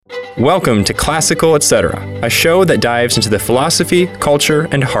Welcome to Classical Etc., a show that dives into the philosophy, culture,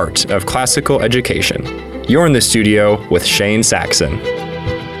 and heart of classical education. You're in the studio with Shane Saxon.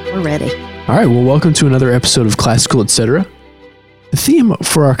 We're ready. All right, well, welcome to another episode of Classical Etc. The theme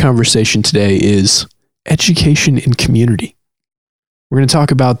for our conversation today is education in community. We're going to talk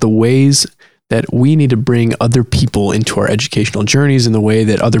about the ways that we need to bring other people into our educational journeys and the way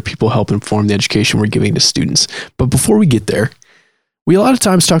that other people help inform the education we're giving to students. But before we get there, we a lot of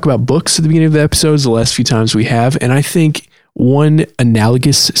times talk about books at the beginning of the episodes, the last few times we have, and I think one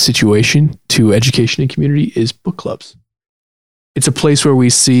analogous situation to education and community is book clubs. It's a place where we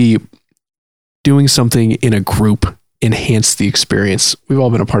see doing something in a group enhance the experience. We've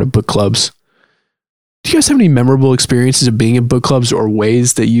all been a part of book clubs. Do you guys have any memorable experiences of being in book clubs or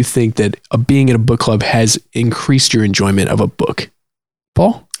ways that you think that being in a book club has increased your enjoyment of a book?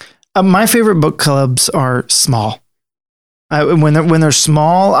 Paul? My favorite book clubs are small. When they're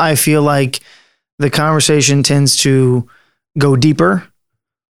small, I feel like the conversation tends to go deeper.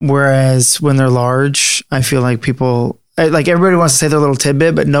 Whereas when they're large, I feel like everybody wants to say their little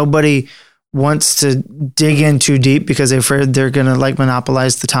tidbit, but nobody wants to dig in too deep because they're afraid they're going to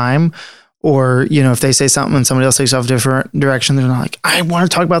monopolize the time. Or, if they say something and somebody else takes off a different direction, they're not like, I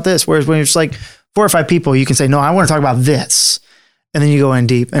want to talk about this. Whereas when it's like 4 or 5 people, you can say, no, I want to talk about this. And then you go in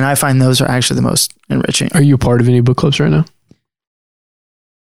deep. And I find those are actually the most enriching. Are you a part of any book clubs right now?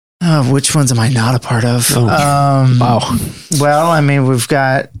 Which ones am I not a part of? Oh, wow. Well, we've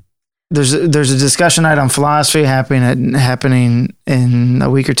got, there's a discussion night on philosophy happening in a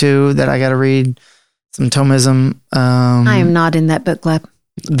week or two that I got to read some Thomism. I am not in that book club.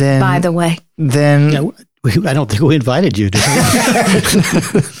 Then, by the way, I don't think we invited you. Did we?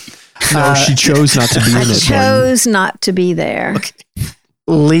 No, she chose not to be in it. I chose not to be there. Okay.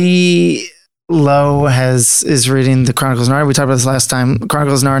 Lee Lowe is reading the Chronicles of Narnia. We talked about this last time.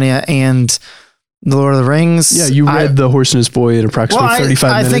 Chronicles of Narnia and The Lord of the Rings. Yeah, you read The Horse and His Boy in approximately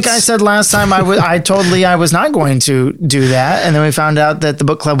 35 minutes. I think I said last time I told Lee I was not going to do that. And then we found out that the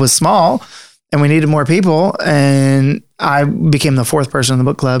book club was small and we needed more people. And I became the 4th person in the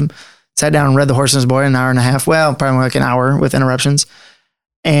book club. Sat down and read The Horse and His Boy in an hour and a half. Well, probably like an hour with interruptions.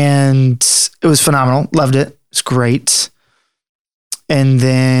 And it was phenomenal. Loved it. It's great. And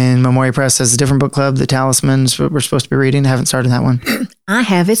then Memoria Press has a different book club, The Talismans, what we're supposed to be reading. I haven't started that one. I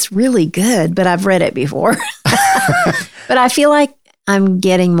have. It's really good, but I've read it before. But I feel like I'm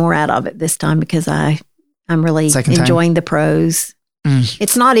getting more out of it this time because I'm really enjoying the prose.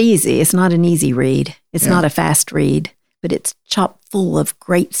 It's not easy. It's not an easy read. It's not a fast read, but it's chock full of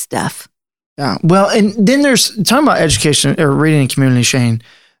great stuff. Yeah. Well, and then there's talking about education or reading in community, Shane.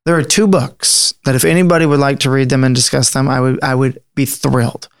 There are 2 books that if anybody would like to read them and discuss them, I would be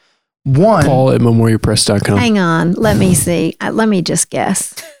thrilled. One, Paul at memoriapress.com. Hang on. Let me see. Let me just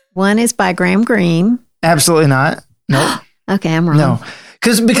guess. One is by Graham Greene. Absolutely not. Nope. Okay, I'm wrong. No.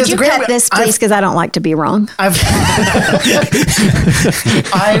 Because Would you cut this, please, because I don't like to be wrong. I've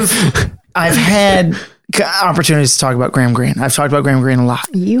had opportunities to talk about Graham Greene. I've talked about Graham Greene a lot.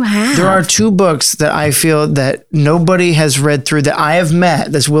 You have. There are 2 books that I feel that nobody has read through that I have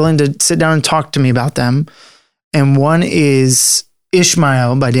met that's willing to sit down and talk to me about them. And one is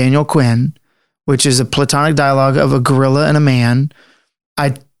Ishmael by Daniel Quinn, which is a Platonic dialogue of a gorilla and a man.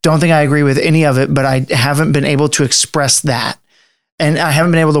 I don't think I agree with any of it, but I haven't been able to express that. And I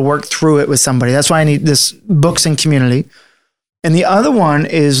haven't been able to work through it with somebody. That's why I need this books and community. And the other one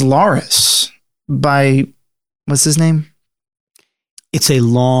is Laurus by, what's his name? It's a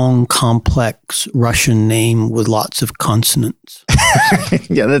long, complex Russian name with lots of consonants.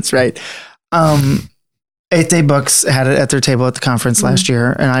 Yeah, that's right. 8th Day Books had it at their table at the conference last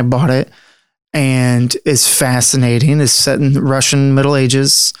year, and I bought it. And it's fascinating. It's set in the Russian Middle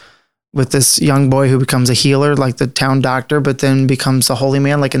Ages with this young boy who becomes a healer, like the town doctor, but then becomes a holy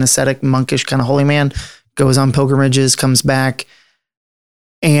man, like an ascetic, monkish kind of holy man, goes on pilgrimages, comes back.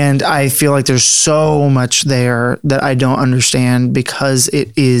 And I feel like there's so much there that I don't understand because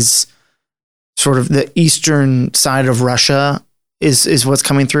it is sort of the eastern side of Russia is what's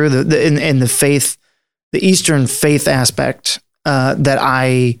coming through the faith, the Eastern faith aspect that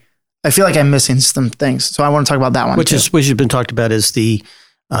I feel like I'm missing some things. So I want to talk about that one. Which has been talked about as the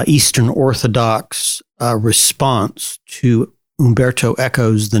Eastern Orthodox response to Umberto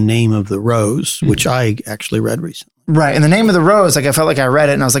Eco's The Name of the Rose, which I actually read recently. Right. And The Name of the Rose, I felt like I read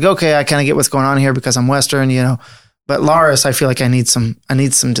it and I was like, okay, I kind of get what's going on here because I'm Western, but Laurus, I feel like I need some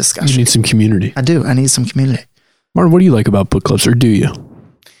discussion. You need some community. I do. I need some community. Martin, what do you like about book clubs, or do you?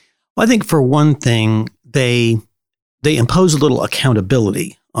 Well, I think for one thing, they impose a little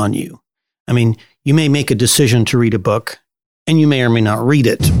accountability on you. I mean, you may make a decision to read a book and you may or may not read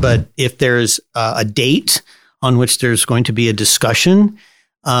it, but if there's a date on which there's going to be a discussion,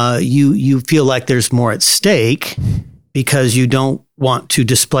 you feel like there's more at stake because you don't want to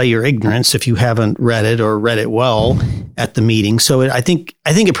display your ignorance if you haven't read it or read it well at the meeting. So I think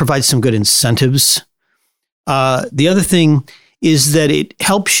it provides some good incentives. The other thing is that it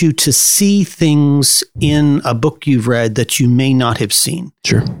helps you to see things in a book you've read that you may not have seen.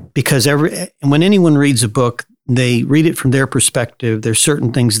 Sure. Because when anyone reads a book, they read it from their perspective. There's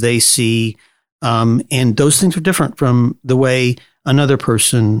certain things they see, and those things are different from the way another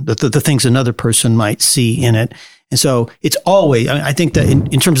person, the things another person might see in it. And so it's always, I think that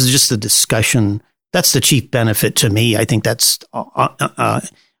in terms of just the discussion, that's the chief benefit to me. I think that's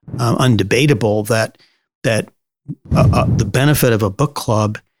undebatable that the benefit of a book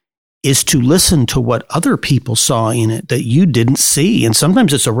club is to listen to what other people saw in it that you didn't see. And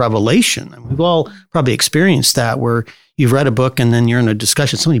sometimes it's a revelation. We've all probably experienced that where you've read a book and then you're in a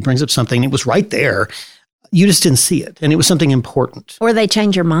discussion, somebody brings up something, it was right there. You just didn't see it. And it was something important. Or they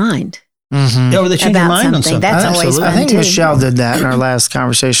change your mind. Mm-hmm. Or they change your mind on something. That's always fun. I think too. Michelle did that in our last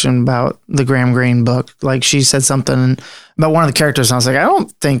conversation about the Graham Greene book. Like she said something about one of the characters. And I was like, I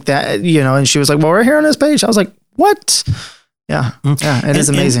don't think that, and she was like, well, we're here on this page. I was like, what? Yeah. Yeah. It is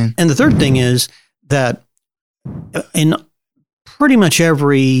amazing. And the third thing is that in pretty much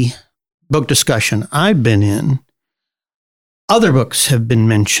every book discussion I've been in, other books have been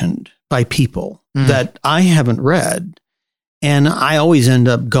mentioned by people that I haven't read. And I always end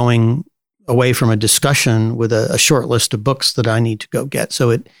up going away from a discussion with a short list of books that I need to go get. So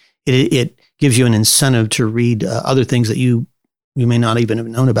it gives you an incentive to read other things that you may not even have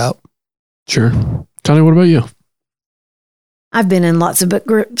known about. Sure. Connie, what about you? I've been in lots of book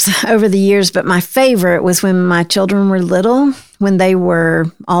groups over the years, but my favorite was when my children were little, when they were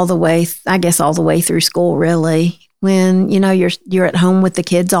all the way through school, really. When, you're at home with the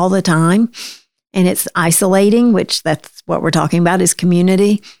kids all the time and it's isolating, which that's what we're talking about is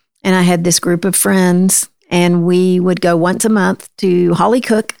community. And I had this group of friends and we would go once a month to Holly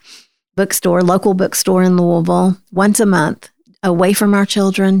Cook bookstore, local bookstore in Louisville, once a month, away from our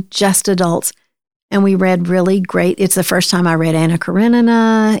children, just adults. And we read really great. It's the first time I read Anna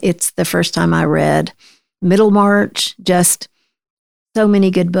Karenina. It's the first time I read Middlemarch, just so many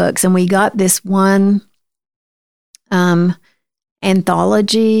good books. And we got this one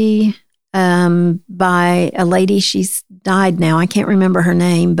anthology by a lady. She's died now. I can't remember her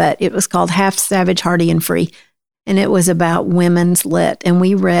name, but it was called Half Savage, Hardy, and Free. And it was about women's lit. And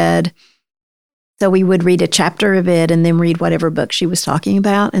we would read a chapter of it and then read whatever book she was talking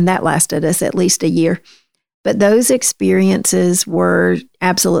about. And that lasted us at least a year. But those experiences were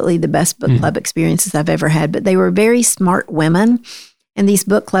absolutely the best book club experiences I've ever had. But they were very smart women. And these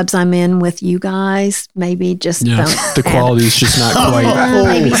book clubs I'm in with you guys, maybe just don't. The quality is just not quite.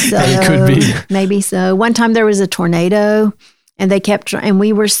 Maybe so. It could be. Maybe so. One time there was a tornado and and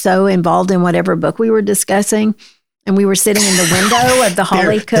we were so involved in whatever book we were discussing. And we were sitting in the window of the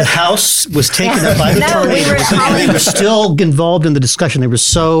Holly Cook. The house was taken up by the tornado. They were still involved in the discussion. They were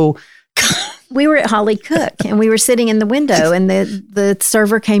so... We were at Holly Cook and we were sitting in the window and the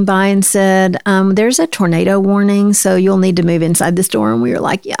server came by and said, there's a tornado warning, so you'll need to move inside the store. And we were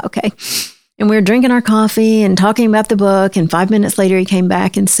like, yeah, okay. And we were drinking our coffee and talking about the book. And 5 minutes later, he came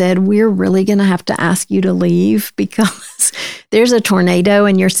back and said, we're really going to have to ask you to leave because there's a tornado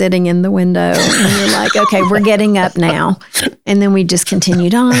and you're sitting in the window. And you're like, okay, we're getting up now. And then we just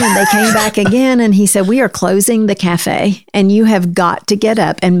continued on and they came back again. And he said, we are closing the cafe and you have got to get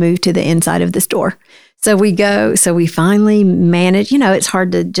up and move to the inside of the store. So we finally managed, it's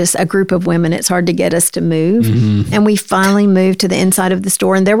hard to just a group of women, it's hard to get us to move. Mm-hmm. And we finally moved to the inside of the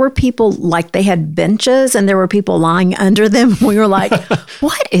store and there were people like they had benches and there were people lying under them. We were like,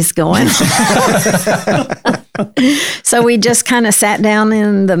 what is going on? So we just kind of sat down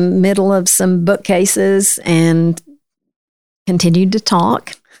in the middle of some bookcases and continued to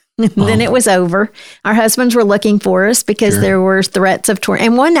talk. Then it was over. Our husbands were looking for us because there were threats of tornado.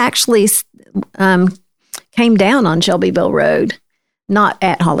 And one actually came down on Shelbyville Road, not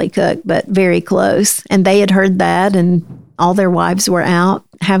at Holly Cook, but very close. And they had heard that and all their wives were out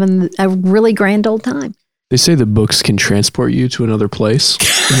having a really grand old time. They say that books can transport you to another place.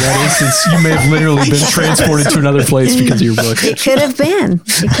 In that instance, you may have literally been transported to another place because of your book. It could have been.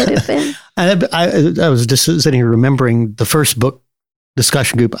 I was just sitting here remembering the first book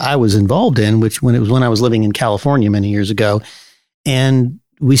discussion group I was involved in, when I was living in California many years ago. And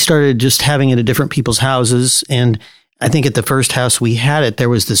we started just having it at different people's houses. And I think at the first house we had it, there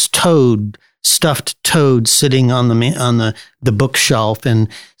was this stuffed toad sitting on the bookshelf. And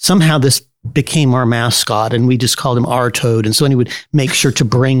somehow this became our mascot, and we just called him our Toad. And so he would make sure to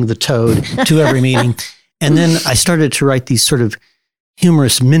bring the Toad to every meeting. And then I started to write these sort of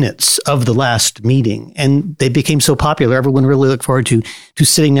humorous minutes of the last meeting, and they became so popular. Everyone really looked forward to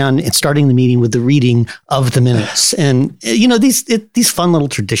sitting down and starting the meeting with the reading of the minutes. And these fun little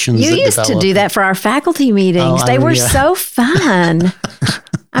traditions. You used to do that for our faculty meetings. They were so fun.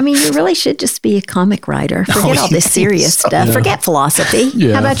 I mean, you really should just be a comic writer. Forget all this serious stuff. Yeah. Forget philosophy.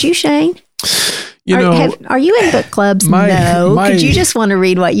 Yeah. How about you, Shane? Are you in book clubs? No. Could you just want to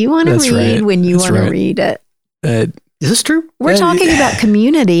read what you want to read when you want to read it? Is this true? We're talking about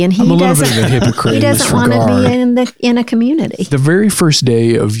community, and he doesn't want to be in a community. The very first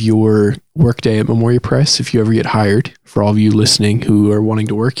day of your workday at Memoria Press, if you ever get hired, for all of you listening who are wanting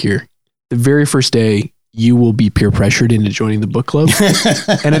to work here, the very first day you will be peer pressured into joining the book club.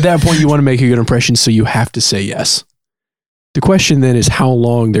 And at that point, you want to make a good impression, so you have to say yes. The question then is how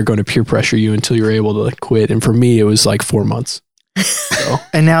long they're going to peer pressure you until you're able to quit. And for me, it was like 4 months. So.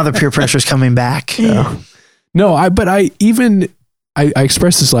 And now the peer pressure is coming back. Yeah. No, I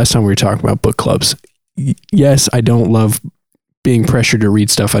expressed this last time we were talking about book clubs. Yes, I don't love being pressured to read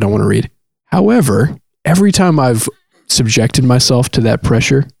stuff I don't want to read. However, every time I've subjected myself to that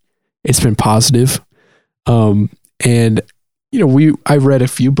pressure, it's been positive. And I read a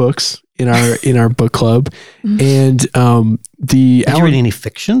few books in our book club, and Did you read any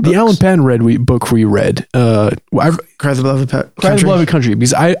fiction books? The Alan Patton book we read, Cry the Beloved Country,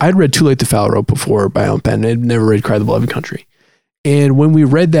 because I'd read Too Late to Foul Rope before by Alan Patton. I'd never read Cry the Beloved Country. And when we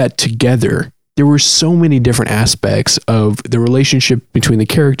read that together, there were so many different aspects of the relationship between the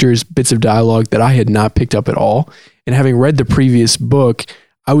characters, bits of dialogue that I had not picked up at all. And having read the previous book,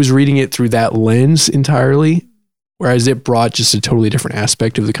 I was reading it through that lens entirely, whereas it brought just a totally different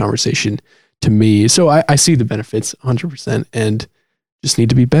aspect of the conversation to me. So I see the benefits 100% and just need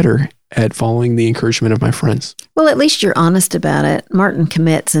to be better at following the encouragement of my friends. Well, at least you're honest about it. Martin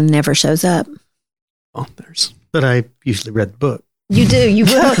commits and never shows up. Oh, But I usually read the book. You do. You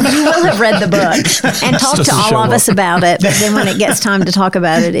will have read the book and talk to all of us about it. But then when it gets time to talk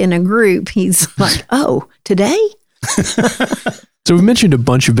about it in a group, he's like, oh, today? So we've mentioned a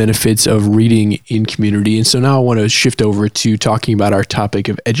bunch of benefits of reading in community. And so now I want to shift over to talking about our topic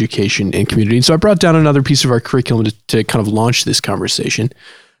of education and community. And so I brought down another piece of our curriculum to kind of launch this conversation.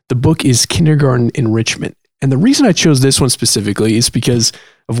 The book is Kindergarten Enrichment. And the reason I chose this one specifically is because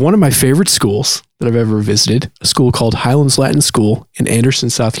of one of my favorite schools that I've ever visited, a school called Highlands Latin School in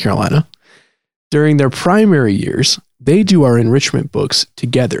Anderson, South Carolina. During their primary years, they do our enrichment books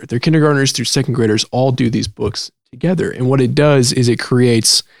together. Their kindergartners through second graders all do these books together. And what it does is it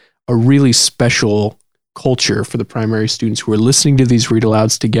creates a really special culture for the primary students who are listening to these read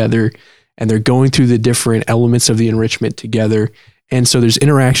alouds together, and they're going through the different elements of the enrichment together. And so there's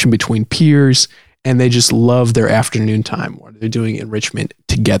interaction between peers, and they just love their afternoon time where they're doing enrichment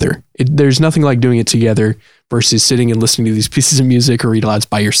together. There's nothing like doing it together versus sitting and listening to these pieces of music or read alouds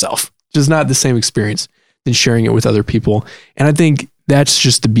by yourself. It's just not the same experience than sharing it with other people. And I think that's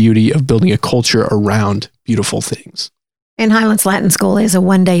just the beauty of building a culture around beautiful things. And Highlands Latin School is a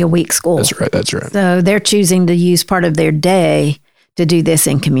 1 day a week school. That's right. So they're choosing to use part of their day to do this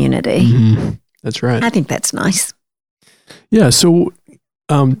in community. Mm-hmm. That's right. I think that's nice. Yeah. So,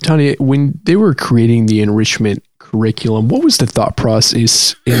 Tanya, when they were creating the enrichment curriculum, what was the thought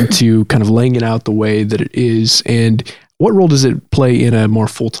process into kind of laying it out the way that it is? And what role does it play in a more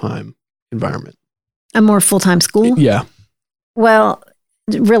full-time environment? A more full-time school? Yeah. Well,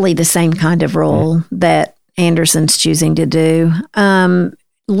 really the same kind of role that Anderson's choosing to do.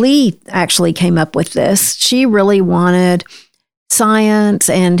 Lee actually came up with this. She really wanted science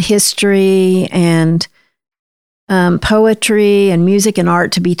and history and poetry and music and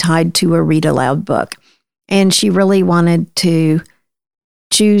art to be tied to a read aloud book. And she really wanted to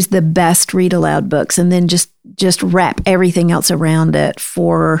choose the best read aloud books and then just wrap everything else around it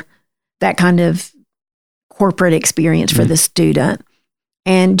for that kind of corporate experience for the student.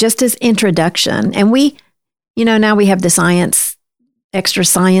 And just as introduction. And we, now we have the extra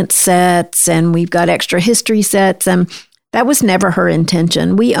science sets, and we've got extra history sets. And that was never her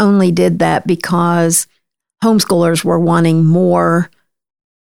intention. We only did that because homeschoolers were wanting more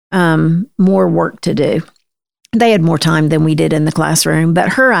work to do. They had more time than we did in the classroom.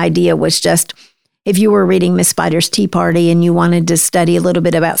 But her idea was just, if you were reading Miss Spider's Tea Party and you wanted to study a little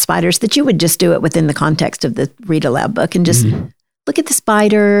bit about spiders, that you would just do it within the context of the read aloud book and just look at the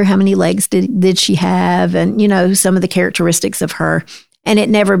spider. How many legs did she have? And, some of the characteristics of her. And it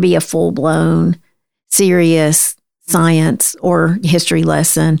never be a full blown serious science or history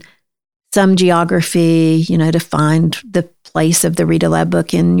lesson. Some geography, to find the place of the read aloud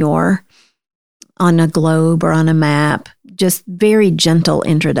book in your on a globe or on a map. Just very gentle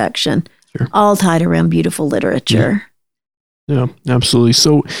introduction, all tied around beautiful literature. Yeah, absolutely.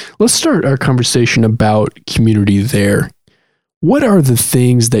 So let's start our conversation about community there. What are the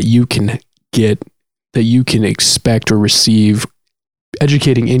things that you can get, that you can expect or receive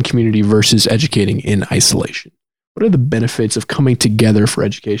educating in community versus educating in isolation? What are the benefits of coming together for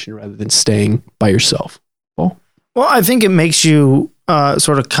education rather than staying by yourself? Paul? Well, I think it makes you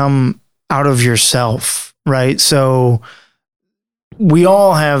sort of come out of yourself, right? So we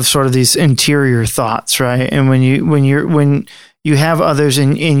all have sort of these interior thoughts, right? And when you have others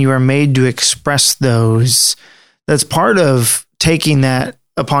and you are made to express those, that's part of taking that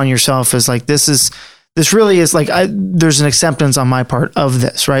upon yourself is like, this really is like, there's an acceptance on my part of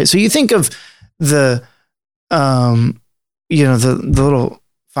this, right? So you think of the little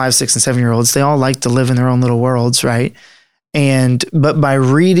 5, 6, and 7-year-olds, they all like to live in their own little worlds, right? But by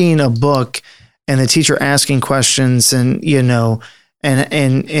reading a book and the teacher asking questions and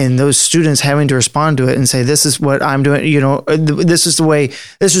those students having to respond to it and say, this is what I'm doing, this is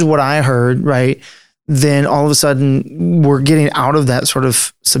what I heard, right? Then all of a sudden we're getting out of that sort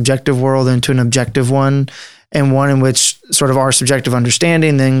of subjective world into an objective one, and one in which sort of our subjective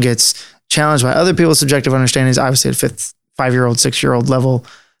understanding then gets challenged by other people's subjective understandings, obviously at 5-year-old, 6-year-old level,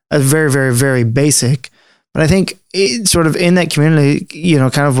 very, very, very basic. But I think it sort of in that community,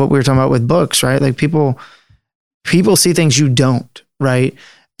 kind of what we were talking about with books, right? Like people see things you don't, right?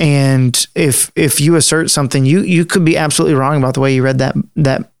 And if you assert something, you could be absolutely wrong about the way you read that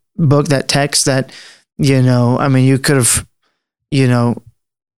book, that text, that, you could have,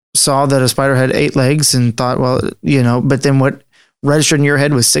 saw that a spider had 8 legs and thought, well, but then what registered in your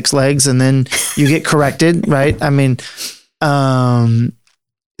head was 6 legs, and then you get corrected, right?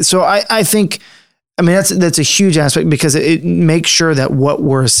 So I think, that's a huge aspect, because it makes sure that what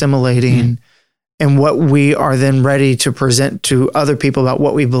we're assimilating and what we are then ready to present to other people about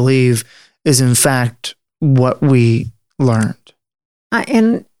what we believe is in fact what we learned.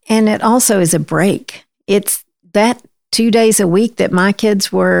 And it also is a break. It's that 2 days a week that my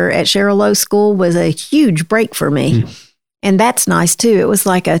kids were at Cheryl Lowe School was a huge break for me. And that's nice too. It was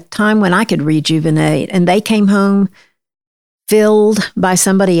like a time when I could rejuvenate, and they came home filled by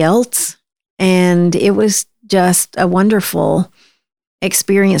somebody else. And it was just a wonderful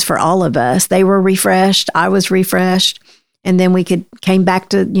experience for all of us. They were refreshed. I was refreshed. And then we came back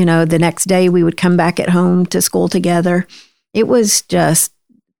to, the next day we would come back at home to school together. It was just,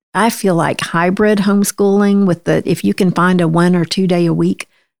 I feel like hybrid homeschooling if you can find a 1 or 2 day a week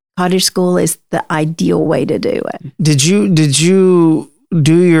cottage school is the ideal way to do it. Did you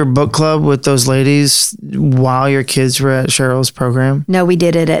do your book club with those ladies while your kids were at Cheryl's program? No, we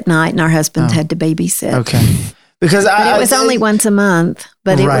did it at night, and our husbands had to babysit. Okay. Because it was only once a month,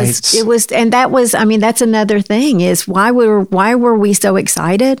 but it was, and that was, that's another thing is why were we so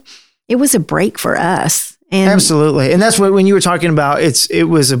excited? It was a break for us. And absolutely. And that's what, when you were talking about, it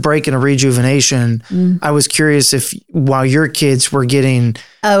was a break and a rejuvenation. I was curious if while your kids were getting,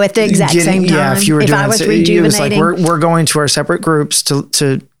 at the exact same time, if you were doing, I was rejuvenating, it was like, we're going to our separate groups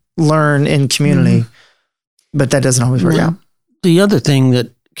to learn in community, but that doesn't always work out. The other thing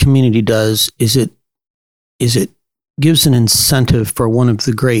that community does is it gives an incentive for one of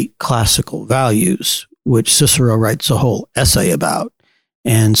the great classical values, which Cicero writes a whole essay about,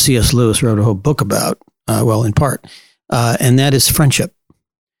 and C.S. Lewis wrote a whole book about, in part, and that is friendship.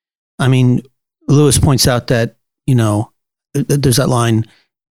 Lewis points out that, there's that line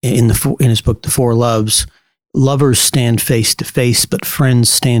in his book, The Four Loves, lovers stand face to face, but friends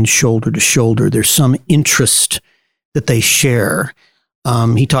stand shoulder to shoulder. There's some interest that they share.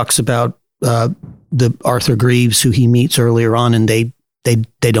 He talks about the Arthur Greaves who he meets earlier on, and they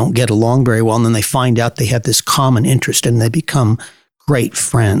don't get along very well, and then they find out they have this common interest, and they become great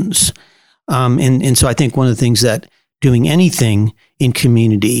friends. And so I think one of the things that doing anything in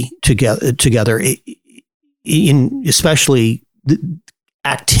community together, especially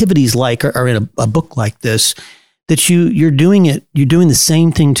activities like are in a book like this, that you're doing the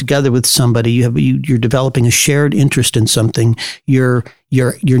same thing together with somebody. You're developing a shared interest in something. You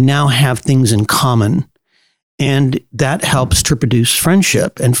now have things in common, and that helps to produce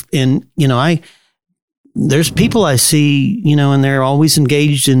friendship. And there's people I see, and they're always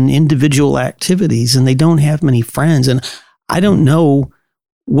engaged in individual activities, and they don't have many friends. And I don't know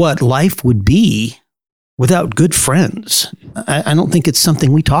what life would be without good friends. I don't think it's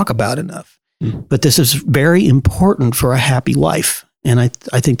something we talk about enough. But this is very important for a happy life. And I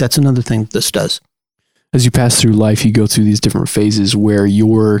think that's another thing this does. As you pass through life, you go through these different phases where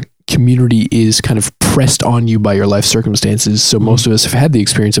your community is kind of pressed on you by your life circumstances. So most of us have had the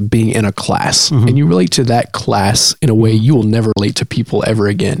experience of being in a class, and you relate to that class in a way you will never relate to people ever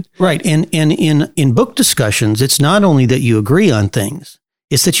again. Right. And in book discussions, it's not only that you agree on things,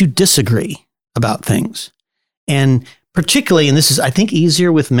 it's that you disagree about things. And particularly, and this is, I think,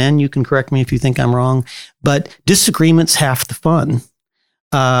 easier with men, you can correct me if you think I'm wrong, but disagreement's half the fun.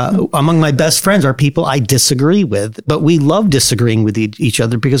 Among my best friends are people I disagree with, but we love disagreeing with each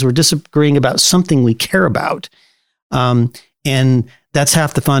other because we're disagreeing about something we care about. And that's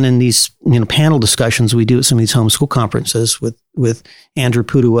half the fun in these, panel discussions we do at some of these homeschool conferences with Andrew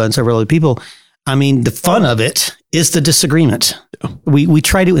Pudewa and several other people. I mean, the fun of it is the disagreement. We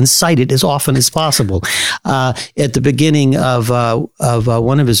try to incite it as often as possible. At the beginning of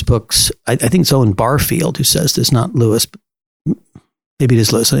one of his books, I think it's Owen Barfield who says this, not Lewis, but maybe it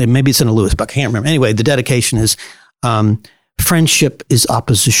is Lewis. Maybe it's in a Lewis book. I can't remember. Anyway, the dedication is friendship is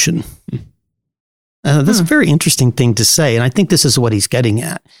opposition. That's a very interesting thing to say. And I think this is what he's getting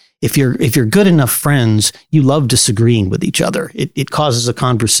at. If you're good enough friends, you love disagreeing with each other. It causes a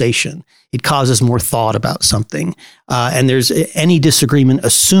conversation. It causes more thought about something. And any disagreement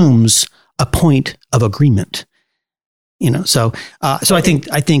assumes a point of agreement. So I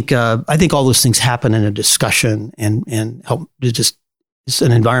think all those things happen in a discussion and help to just. It's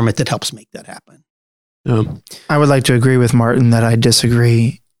an environment that helps make that happen. I would like to agree with Martin that I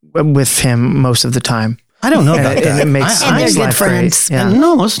disagree with him most of the time. I don't know about that. And it makes and they're good friends. Yeah.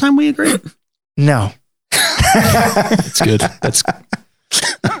 No, most of the time we agree. No. That's good. That's.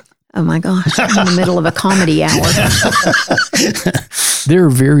 Oh my gosh, I'm in the middle of a comedy hour. There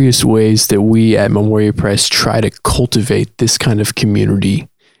are various ways that we at Memoria Press try to cultivate this kind of community.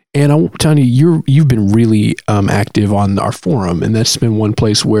 And I'm telling you, you've been really active on our forum, and that's been one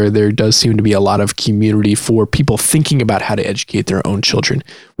place where there does seem to be a lot of community for people thinking about how to educate their own children.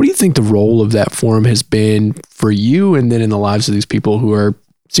 What do you think the role of that forum has been for you, and then in the lives of these people who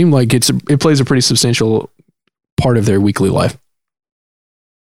seem like it plays a pretty substantial part of their weekly life?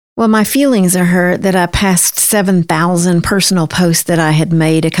 Well, my feelings are hurt that I passed 7,000 personal posts that I had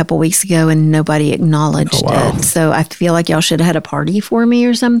made a couple weeks ago and nobody acknowledged it. So I feel like y'all should have had a party for me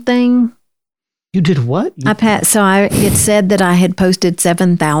or something. You did what? It said that I had posted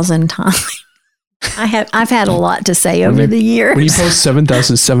 7,000 times. I've had a lot to say over the years. When you post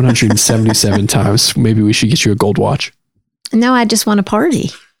 7,777 times, maybe we should get you a gold watch. No, I just want a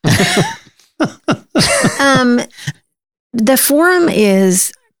party. The forum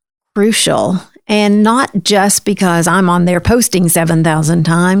is crucial, and not just because I'm on there posting 7,000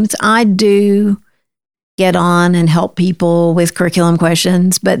 times. I do get on and help people with curriculum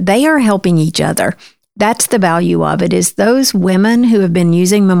questions, but they are helping each other. That's the value of it, is those women who have been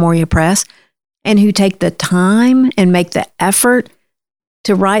using Memoria Press and who take the time and make the effort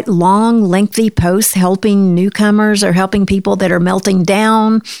to write long, lengthy posts helping newcomers or helping people that are melting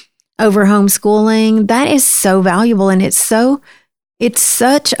down over homeschooling. That is so valuable, and it's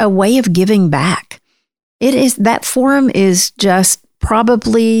such a way of giving back. That forum is just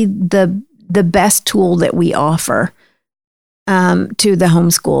probably the best tool that we offer to the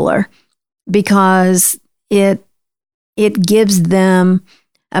homeschooler, because it gives them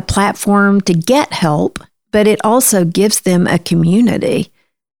a platform to get help, but it also gives them a community.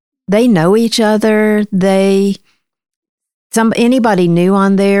 They know each other. Anybody new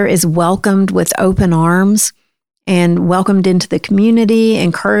on there is welcomed with open arms and welcomed into the community,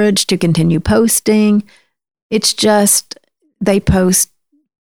 encouraged to continue posting. It's just, they post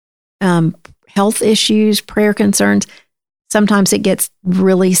health issues, prayer concerns. Sometimes it gets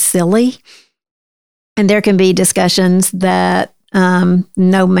really silly, and there can be discussions that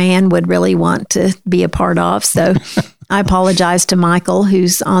no man would really want to be a part of. So I apologize to Michael,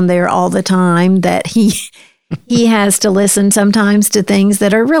 who's on there all the time, that he has to listen sometimes to things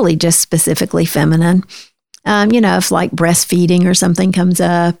that are really just specifically feminine. If like breastfeeding or something comes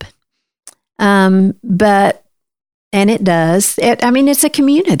up. And it does. It's a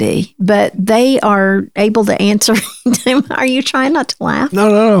community, but they are able to answer. Are you trying not to laugh?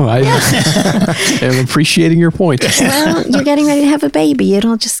 No. I'm appreciating your point. Well, you're getting ready to have a baby.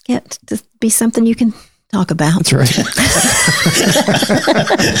 It'll just get to be something you can talk about. That's right.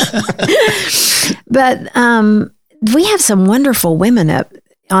 But we have some wonderful women up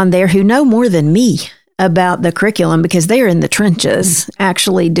on there who know more than me about the curriculum, because they're in the trenches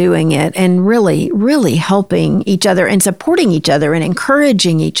actually doing it and really, really helping each other and supporting each other and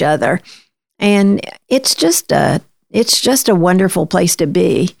encouraging each other. And it's just a wonderful place to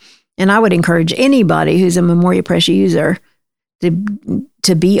be. And I would encourage anybody who's a Memoria Press user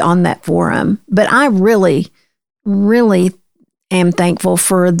to be on that forum. But I really, really am thankful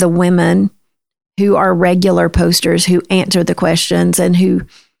for the women who are regular posters, who answer the questions and who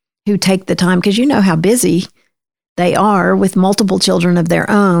take the time, because you know how busy they are with multiple children of their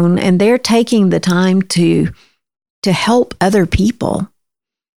own, and they're taking the time to help other people.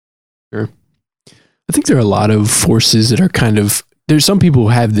 Sure. I think there are a lot of forces that are there's some people who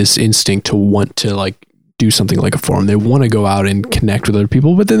have this instinct to want to like do something like a forum. They want to go out and connect with other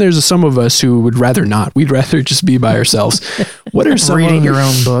people, but then there's some of us who would rather not. We'd rather just be by ourselves. What are some reading your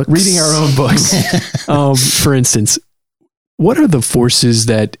own books? Reading our own books. For instance, what are the forces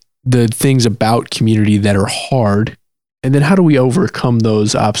the things about community that are hard, and then how do we overcome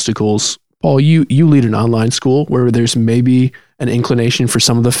those obstacles? Paul, you lead an online school where there's maybe an inclination for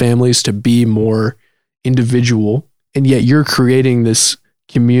some of the families to be more individual, and yet you're creating this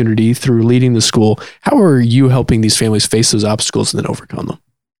community through leading the school. How are you helping these families face those obstacles and then overcome them?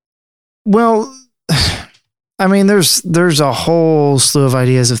 Well, I mean, there's a whole slew of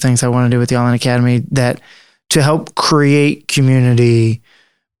ideas of things I want to do with the Online Academy that to help create community,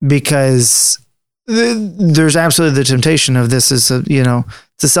 because there's absolutely the temptation of this is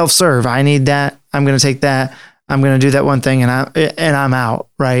it's a self-serve. I need that. I'm going to take that. I'm going to do that one thing and I'm out.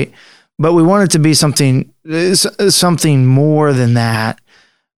 Right. But we want it to be something more than that.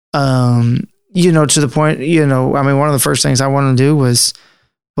 To the point, I mean, one of the first things I wanted to do was,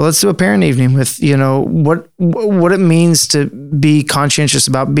 well, let's do a parent evening with, what it means to be conscientious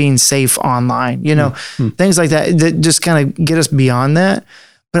about being safe online, things like that just kind of get us beyond that.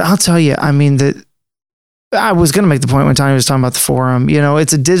 But I'll tell you, I mean, I was going to make the point when Tanya was talking about the forum,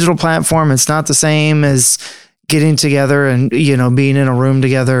 it's a digital platform. It's not the same as getting together and, being in a room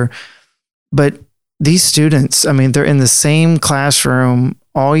together. But these students, I mean, they're in the same classroom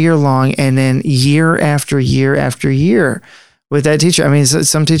all year long, and then year after year after year with that teacher. I mean,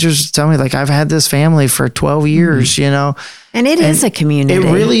 some teachers tell me, like, I've had this family for 12 years, And it is a community.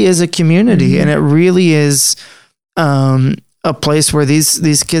 It really is a community. And it really is a place where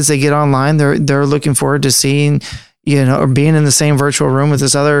these kids, they get online, they're looking forward to seeing, or being in the same virtual room with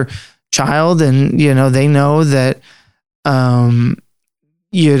this other child. And, they know that, I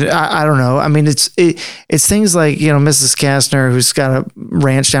don't know. I mean, it's things like, Mrs. Kastner, who's got a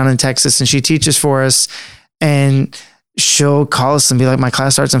ranch down in Texas, and she teaches for us, and she'll call us and be like, my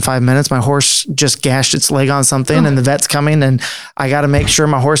class starts in 5 minutes. My horse just gashed its leg on something and the vet's coming, and I got to make sure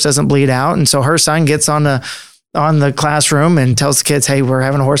my horse doesn't bleed out. And so her son gets on the classroom and tells the kids, hey, we're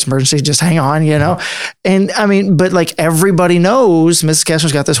having a horse emergency, just hang on, And I mean, but like everybody knows Mrs.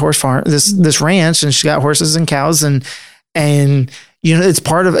 Kastner's got this horse farm, this ranch, and she's got horses and cows, and it's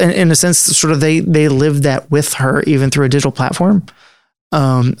part of, in a sense, sort of they live that with her, even through a digital platform.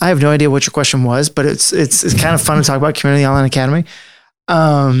 I have no idea what your question was, but it's kind of fun to talk about Community Online Academy.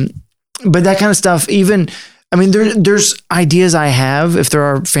 But that kind of stuff, there's ideas I have, if there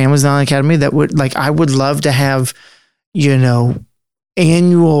are families in the Online Academy that I would love to have,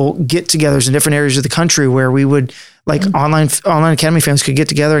 annual get-togethers in different areas of the country where we would, online Academy families could get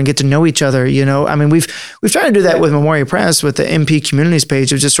together and get to know each other. I mean, we've tried to do that with Memoria Press with the MP Communities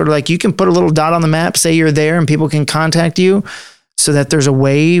page. It's just sort of like, you can put a little dot on the map, say you're there, and people can contact you, so that there's a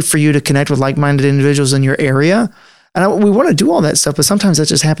way for you to connect with like-minded individuals in your area. And we want to do all that stuff, but sometimes that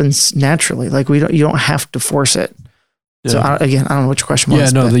just happens naturally. Like you don't have to force it. Yeah. So I don't know what your question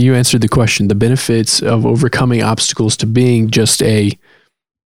was. Yeah, no, you answered the question. The benefits of overcoming obstacles to being just a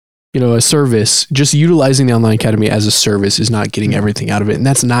service, just utilizing the Online Academy as a service is not getting everything out of it. And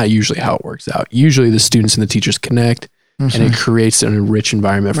that's not usually how it works out. Usually the students and the teachers connect, and it creates an enriched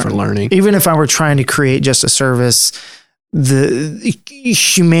environment for learning. Even if I were trying to create just a service, the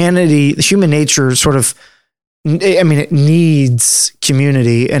human nature sort of, it needs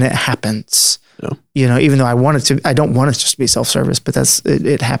community, and it happens. Yeah. Even though I don't want it just to be self-service, but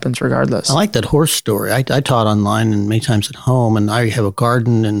it happens regardless. I like that horse story. I taught online and many times at home, and I have a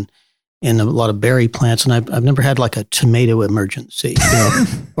garden and a lot of berry plants, and I've never had like a tomato emergency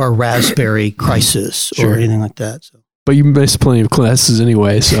or a raspberry crisis or anything like that. So. But you missed plenty of classes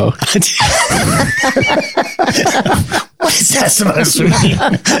anyway, so. What is that supposed to mean?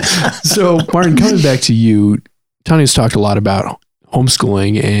 So, Martin, coming back to you, Tanya's talked a lot about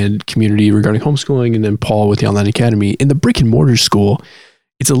homeschooling and community regarding homeschooling, and then Paul with the Online Academy. In the brick and mortar school,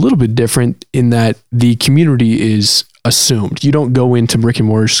 it's a little bit different in that the community is assumed. You don't go into brick and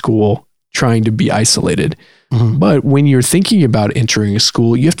mortar school trying to be isolated. Mm-hmm. But when you're thinking about entering a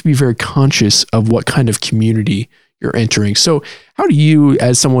school, you have to be very conscious of what kind of community you're entering. So how do you,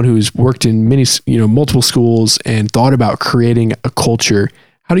 as someone who's worked in multiple schools and thought about creating a culture,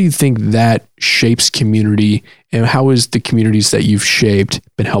 how do you think that shapes community, and how has the communities that you've shaped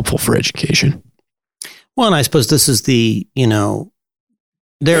been helpful for education? Well, and I suppose this is there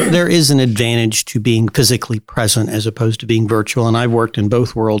is an advantage to being physically present as opposed to being virtual. And I've worked in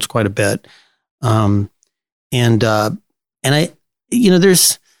both worlds quite a bit. And I,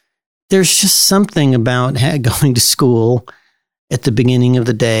 there's just something about going to school at the beginning of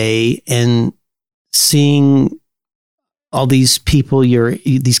the day and seeing all these people,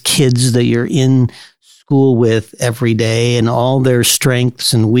 these kids that you're in school with every day and all their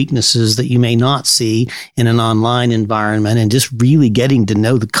strengths and weaknesses that you may not see in an online environment, and just really getting to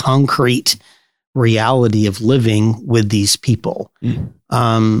know the concrete reality of living with these people.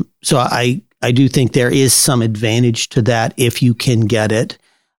 So I do think there is some advantage to that if you can get it.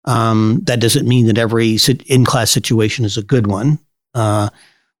 That doesn't mean that every in-class situation is a good one. But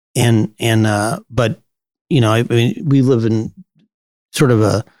I mean, we live in sort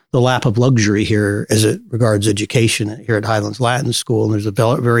of the lap of luxury here as it regards education here at Highlands Latin School. And there's a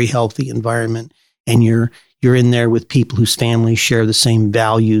very healthy environment, and you're in there with people whose families share the same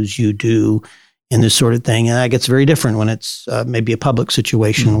values you do and this sort of thing. And that gets very different when it's maybe a public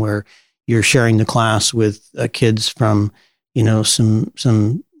situation where you're sharing the class with kids from, some,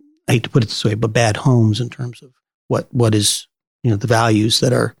 I hate to put it this way, but bad homes in terms of what is, the values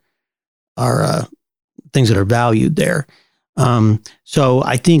that are things that are valued there. So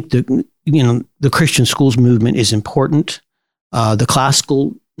I think the Christian schools movement is important. The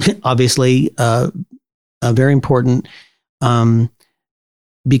classical, obviously, very important,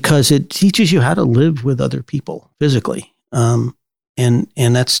 because it teaches you how to live with other people physically. And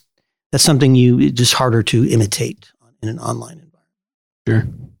that's something it's just harder to imitate in an online environment. Sure.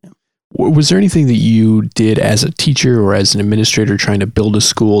 Yeah. Was there anything that you did as a teacher or as an administrator trying to build a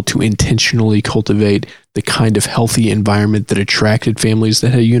school to intentionally cultivate the kind of healthy environment that attracted families that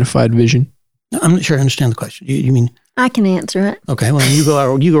had a unified vision? I'm not sure I understand the question. You mean? I can answer it. Okay, well, you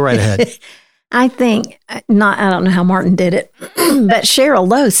go right ahead. I think I don't know how Martin did it, but Cheryl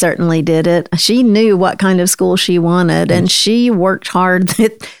Lowe certainly did it. She knew what kind of school she wanted, and she worked hard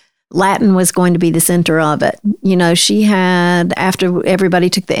that Latin was going to be the center of it. She had, after everybody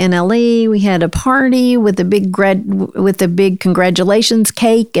took the NLE, we had a party with a big congratulations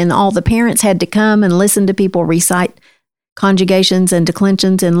cake, and all the parents had to come and listen to people recite conjugations and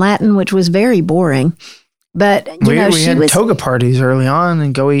declensions in Latin, which was very boring. But we had toga parties early on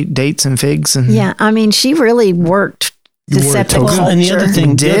and go eat dates and figs, and she really worked to set the culture. And the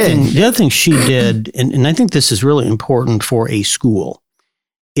other thing she did, and I think this is really important for a school,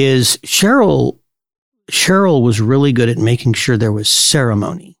 is Cheryl was really good at making sure there was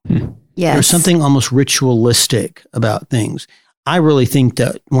ceremony. Yes. There's something almost ritualistic about things. I really think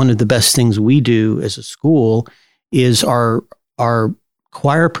that one of the best things we do as a school is our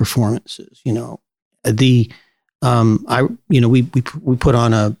choir performances. We put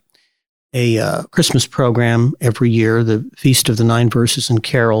on a Christmas program every year, the Feast of the Nine Verses and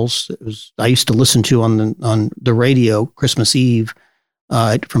Carols. I used to listen to on the radio Christmas Eve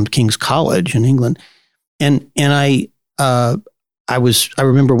from King's College in England, and I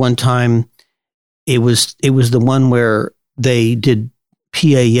remember one time it was the one where they did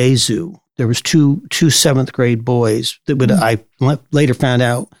Pie Jesu. There was two 7th grade boys that I later found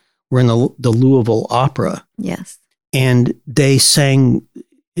out were in the Louisville Opera. Yes. And they sang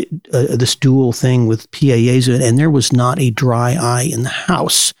this dual thing with Pie Jesu, and there was not a dry eye in the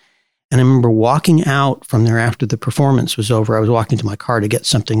house. And I remember walking out from there after the performance was over. I was walking to my car to get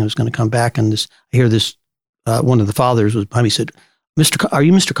something. I was going to come back, and I hear this, one of the fathers was behind me, said, are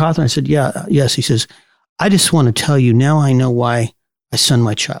you Mr. Cawthorn? I said, yes. He says, I just want to tell you, now I know why I send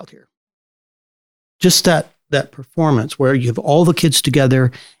my child here. Just that performance where you have all the kids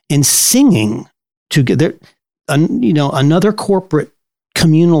together and singing together, another corporate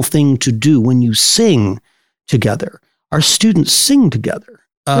communal thing to do when you sing together. Our students sing together.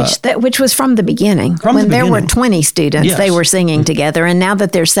 Which was from the beginning. There were 20 students, yes. They were singing together. And now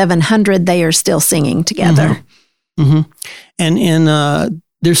that there's 700, they are still singing together. Mm-hmm. And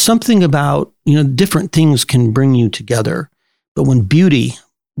there's something about, different things can bring you together. But when beauty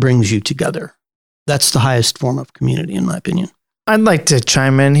brings you together, that's the highest form of community, in my opinion. I'd like to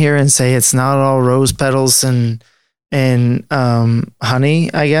chime in here and say it's not all rose petals and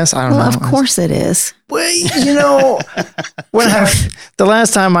honey, I guess. I don't know. Well, of course it is. Well, the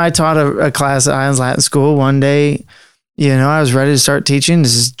last time I taught a class at Highlands Latin School, one day, I was ready to start teaching.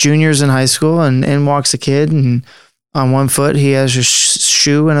 This is juniors in high school, and in walks a kid, and On one foot, he has a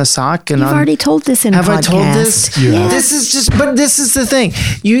shoe and a sock. And you've already told this in a podcast. Have I told this? Yes. This is the thing.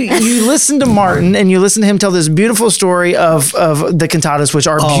 You listen to Martin and you listen to him tell this beautiful story of the cantatas, which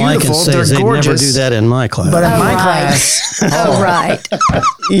are beautiful. I can say They're gorgeous. Never do that in my class. But in my class, right.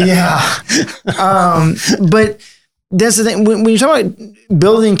 Yeah. But that's the thing. When you talk about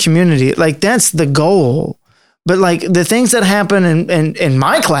building community, like that's the goal. But like the things that happen in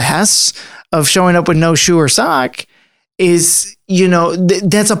my class of showing up with no shoe or sock is,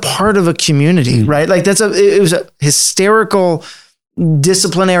 that's a part of a community, right? Like it was a hysterical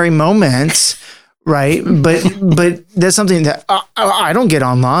disciplinary moment, right? But that's something that I don't get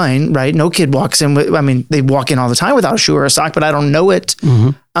online, right? No kid walks in with, they walk in all the time without a shoe or a sock, but I don't know it.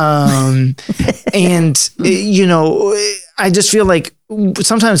 Mm-hmm. And I just feel like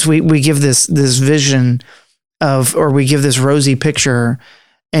sometimes we give this vision or we give this rosy picture,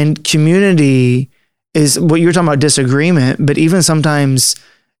 and community is what you're talking about, disagreement, but even sometimes,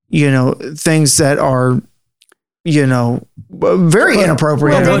 things that are, very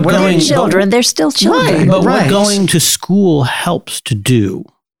inappropriate. Well, they're children. They're still children. Right, but what going to school helps to do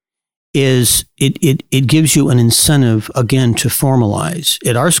is it gives you an incentive, again, to formalize.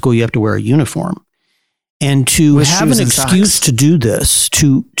 At our school, you have to wear a uniform. And to have an excuse to do this,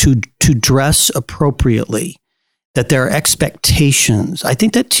 to dress appropriately, that there are expectations. I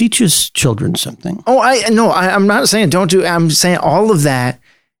think that teaches children something. I'm not saying don't do. I'm saying all of that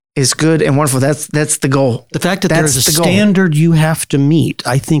is good and wonderful. That's the goal. The fact that there's a standard you have to meet,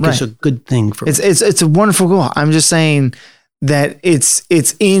 I think, is a good thing for. It's a wonderful goal. I'm just saying that it's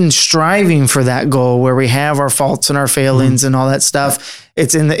in striving for that goal where we have our faults and our failings and all that stuff.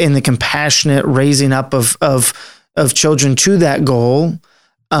 It's in the compassionate raising up of children to that goal.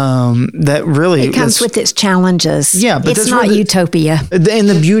 That really it comes with its challenges. Yeah, but it's not utopia. And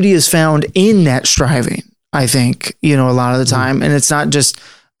the beauty is found in that striving, I think, a lot of the time. And it's not just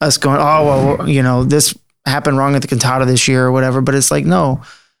us going, this happened wrong at the cantata this year or whatever. But it's like, no,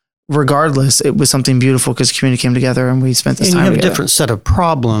 regardless, it was something beautiful because community came together and we spent this time together. You have a different set of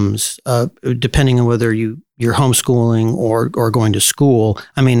problems depending on whether you're homeschooling or going to school.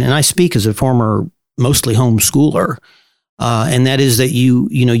 And I speak as a former mostly homeschooler. And that is that you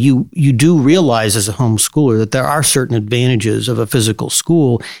do realize as a homeschooler that there are certain advantages of a physical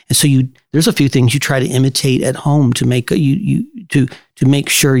school, and so there's a few things you try to imitate at home to make to make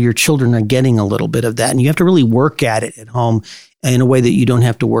sure your children are getting a little bit of that, and you have to really work at it at home in a way that you don't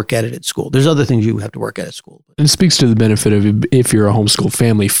have to work at it at school. There's other things you have to work at school. And it speaks to the benefit of if you're a homeschool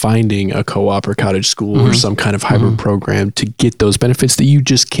family, finding a co-op or cottage school or some kind of hybrid program to get those benefits that you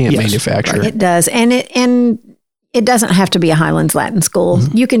just can't manufacture. Right. It does, and it doesn't have to be a Highlands Latin school.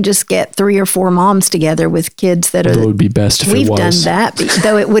 Mm-hmm. You can just get 3 or 4 moms together with kids that are. It would be best if it was. We've done that,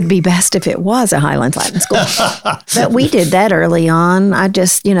 though it would be best if it was a Highlands Latin school. But we did that early on. I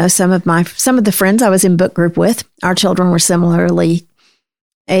just, some of the friends I was in book group with, our children were similarly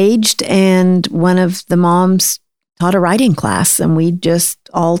aged, and one of the moms taught a writing class, and we just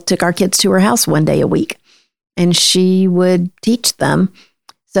all took our kids to her house one day a week, and she would teach them.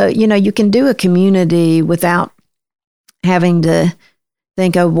 So, you can do a community without having to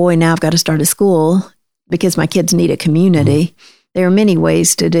think, oh boy, now I've got to start a school because my kids need a community. Mm-hmm. There are many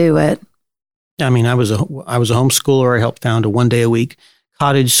ways to do it. I was a homeschooler. I helped found a 1-day-a-week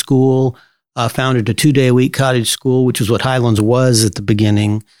cottage school, founded a 2-day-a-week cottage school, which is what Highlands was at the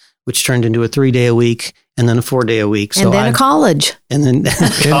beginning, which turned into a 3-day-a-week and then a 4-day-a-week. And then a college. And then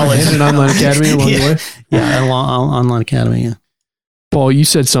college. And an online academy along the way. Yeah, an online academy, yeah. Paul, you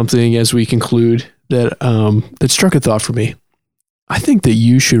said something as we conclude that struck a thought for me. I think that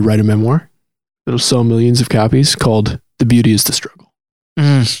you should write a memoir that'll sell millions of copies called The Beauty is the Struggle.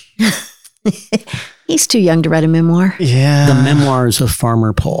 He's too young to write a memoir. Yeah. The Memoirs of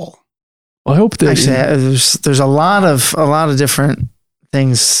Farmer Paul. Well, I hope that there's a lot of different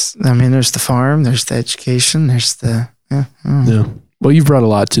things. There's the farm, there's the education, there's the yeah. Well, you've brought a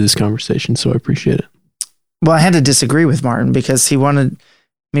lot to this conversation, so I appreciate it. Well, I had to disagree with Martin because he wanted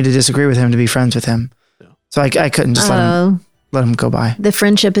me to disagree with him to be friends with him. Yeah. So I couldn't just let him go by. The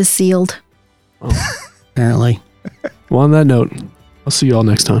friendship is sealed. Oh, apparently. Well, on that note, I'll see you all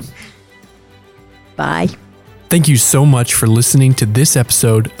next time. Bye. Thank you so much for listening to this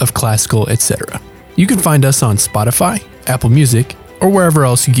episode of Classical Etc. You can find us on Spotify, Apple Music, or wherever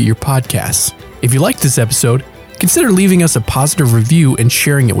else you get your podcasts. If you liked this episode, consider leaving us a positive review and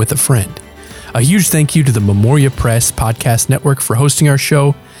sharing it with a friend. A huge thank you to the Memoria Press Podcast Network for hosting our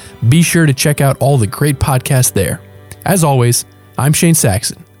show. Be sure to check out all the great podcasts there. As always, I'm Shane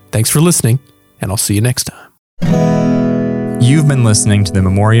Saxon. Thanks for listening, and I'll see you next time. You've been listening to the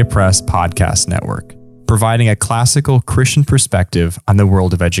Memoria Press Podcast Network, providing a classical Christian perspective on the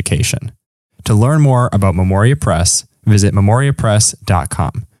world of education. To learn more about Memoria Press, visit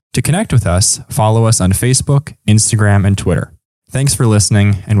memoriapress.com. To connect with us, follow us on Facebook, Instagram, and Twitter. Thanks for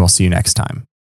listening, and we'll see you next time.